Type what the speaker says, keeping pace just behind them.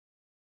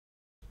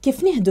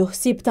Kif nieħdu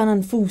ħsieb tagħna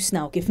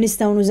nfusna u kif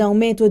nistgħu nużaw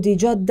metodi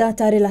ġodda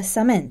ta'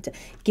 rilassament,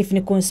 kif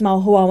nikkunsmaw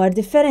ħwawar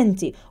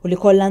differenti u li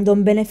kollha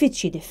għandhom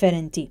benefiċċji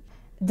differenti.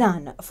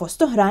 Dan,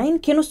 fost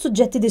oħrajn, kienu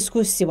suġġetti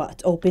diskussi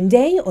waqt Open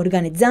Day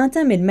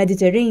organizzata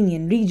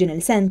mill-Mediterranean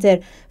Regional Center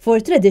for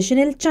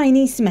Traditional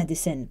Chinese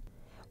Medicine.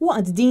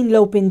 Waqt din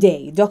l-Open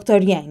Day,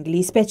 Dr. Yang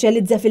li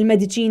speċjalizza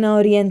fil-mediċina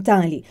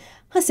orjentali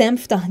ħasem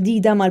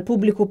f'taħdida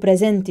mal-pubbliku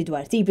preżenti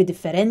dwar tipi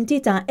differenti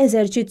ta'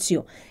 eżerċizzju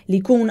li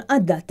jkun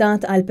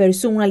adattat għal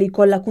persuna li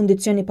jkollha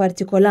kundizzjoni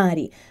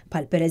partikolari,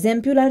 bħal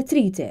pereżempju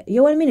l-artrite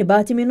jew għal min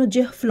ibati minnu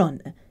ġieħ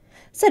flon.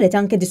 Saret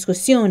anke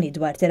diskussjoni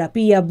dwar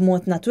terapija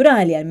b'mod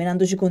naturali għal min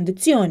għandu xi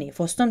kundizzjoni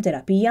fosthom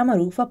terapija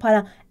magħrufa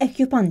bħala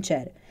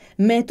acupuncture,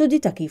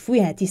 metodi ta' kif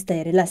wieħed jista'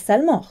 jirilassa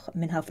l-moħħ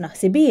minn ħafna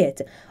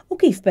ħsibijiet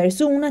u kif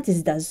persuna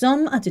tista'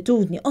 żomm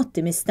attitudni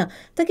ottimista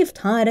ta' kif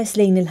tħares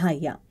lejn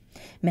il-ħajja.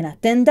 Min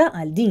attenda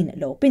għal din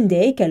l-Open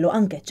Day kellu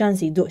anke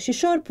ċans jduq xi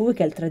xorb u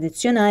ikel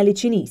tradizzjonali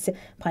Ċiniż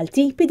bħal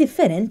tipi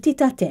differenti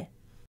ta' te.